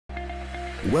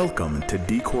Welcome to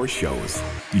Decor Shows,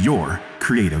 your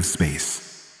creative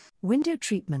space. Window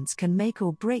treatments can make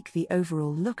or break the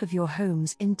overall look of your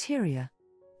home's interior.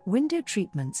 Window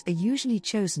treatments are usually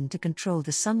chosen to control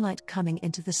the sunlight coming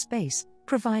into the space,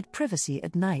 provide privacy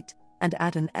at night, and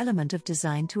add an element of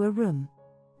design to a room.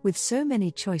 With so many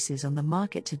choices on the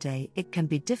market today, it can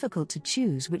be difficult to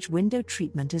choose which window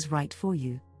treatment is right for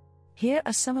you. Here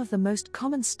are some of the most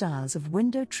common styles of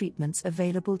window treatments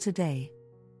available today.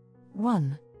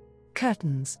 1.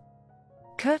 Curtains.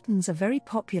 Curtains are very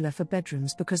popular for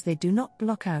bedrooms because they do not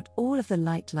block out all of the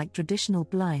light like traditional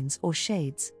blinds or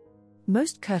shades.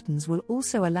 Most curtains will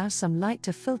also allow some light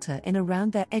to filter in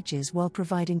around their edges while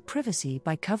providing privacy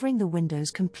by covering the windows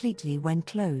completely when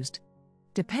closed.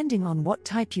 Depending on what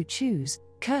type you choose,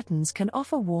 curtains can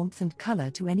offer warmth and color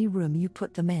to any room you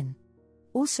put them in.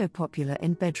 Also popular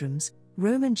in bedrooms,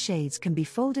 Roman shades can be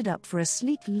folded up for a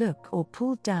sleek look or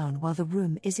pulled down while the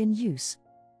room is in use.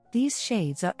 These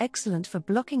shades are excellent for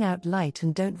blocking out light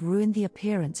and don't ruin the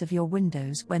appearance of your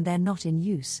windows when they're not in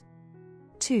use.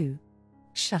 2.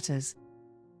 Shutters.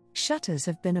 Shutters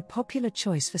have been a popular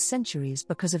choice for centuries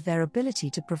because of their ability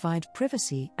to provide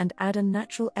privacy and add a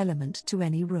natural element to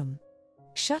any room.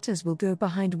 Shutters will go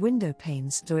behind window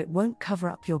panes so it won't cover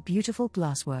up your beautiful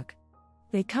glasswork.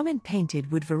 They come in painted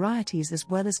wood varieties as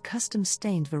well as custom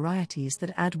stained varieties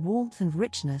that add warmth and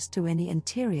richness to any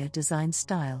interior design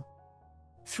style.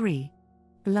 3.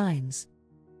 Blinds.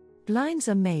 Blinds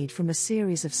are made from a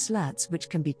series of slats which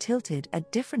can be tilted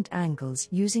at different angles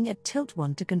using a tilt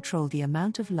wand to control the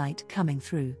amount of light coming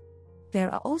through.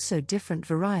 There are also different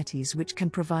varieties which can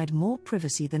provide more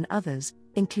privacy than others,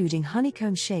 including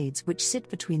honeycomb shades which sit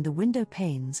between the window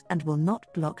panes and will not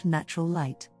block natural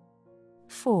light.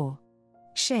 4.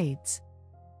 Shades.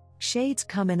 Shades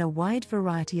come in a wide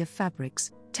variety of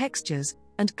fabrics, textures,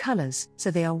 and colors,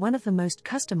 so they are one of the most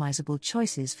customizable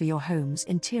choices for your home's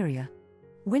interior.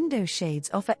 Window shades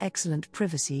offer excellent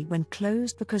privacy when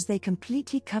closed because they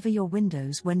completely cover your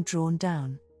windows when drawn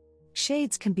down.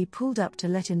 Shades can be pulled up to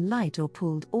let in light or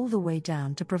pulled all the way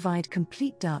down to provide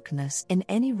complete darkness in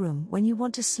any room when you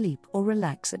want to sleep or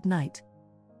relax at night.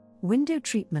 Window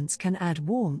treatments can add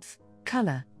warmth,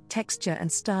 color, texture and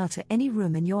style to any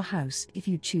room in your house if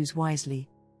you choose wisely.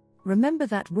 Remember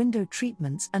that window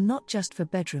treatments are not just for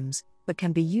bedrooms, but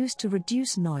can be used to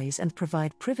reduce noise and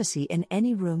provide privacy in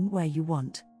any room where you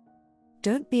want.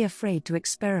 Don't be afraid to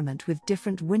experiment with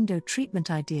different window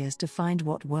treatment ideas to find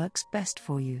what works best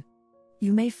for you.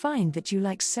 You may find that you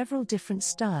like several different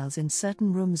styles in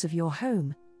certain rooms of your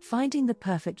home, finding the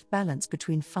perfect balance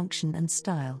between function and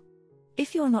style.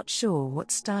 If you're not sure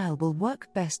what style will work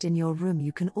best in your room,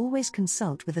 you can always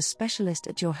consult with a specialist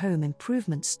at your home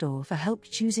improvement store for help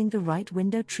choosing the right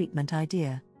window treatment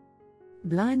idea.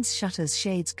 Blinds, shutters,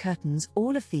 shades, curtains,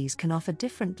 all of these can offer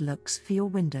different looks for your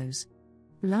windows.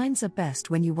 Blinds are best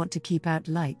when you want to keep out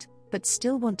light, but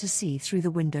still want to see through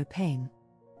the window pane.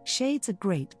 Shades are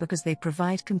great because they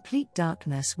provide complete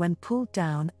darkness when pulled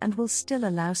down and will still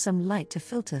allow some light to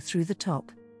filter through the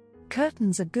top.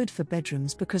 Curtains are good for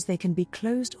bedrooms because they can be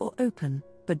closed or open,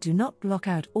 but do not block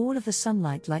out all of the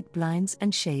sunlight like blinds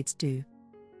and shades do.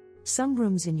 Some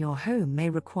rooms in your home may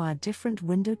require different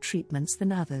window treatments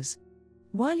than others.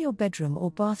 While your bedroom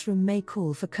or bathroom may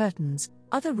call for curtains,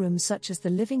 other rooms such as the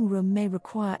living room may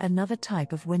require another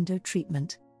type of window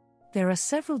treatment. There are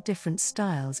several different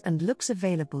styles and looks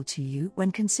available to you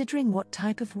when considering what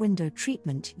type of window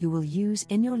treatment you will use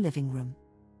in your living room.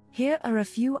 Here are a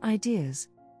few ideas.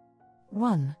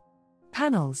 1.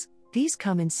 Panels. These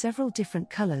come in several different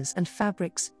colors and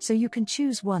fabrics, so you can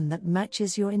choose one that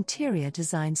matches your interior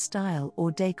design style or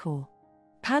decor.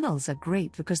 Panels are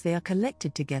great because they are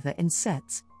collected together in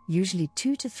sets. Usually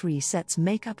 2 to 3 sets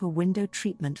make up a window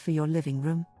treatment for your living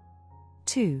room.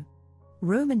 2.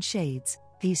 Roman shades.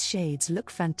 These shades look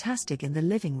fantastic in the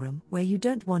living room where you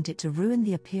don't want it to ruin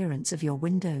the appearance of your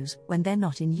windows when they're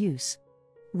not in use.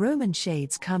 Roman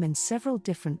shades come in several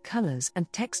different colors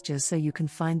and textures, so you can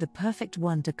find the perfect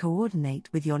one to coordinate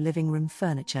with your living room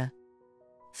furniture.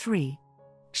 3.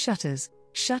 Shutters.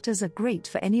 Shutters are great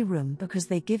for any room because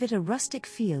they give it a rustic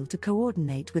feel to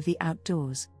coordinate with the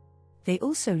outdoors. They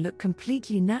also look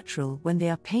completely natural when they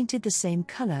are painted the same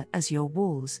color as your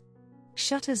walls.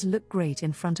 Shutters look great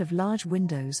in front of large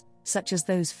windows, such as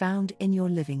those found in your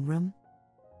living room.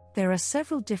 There are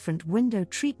several different window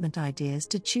treatment ideas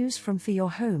to choose from for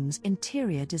your home's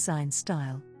interior design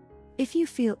style. If you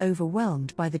feel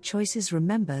overwhelmed by the choices,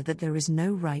 remember that there is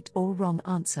no right or wrong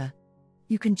answer.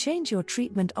 You can change your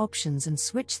treatment options and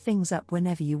switch things up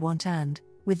whenever you want, and,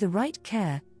 with the right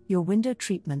care, your window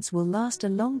treatments will last a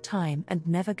long time and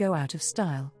never go out of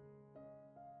style.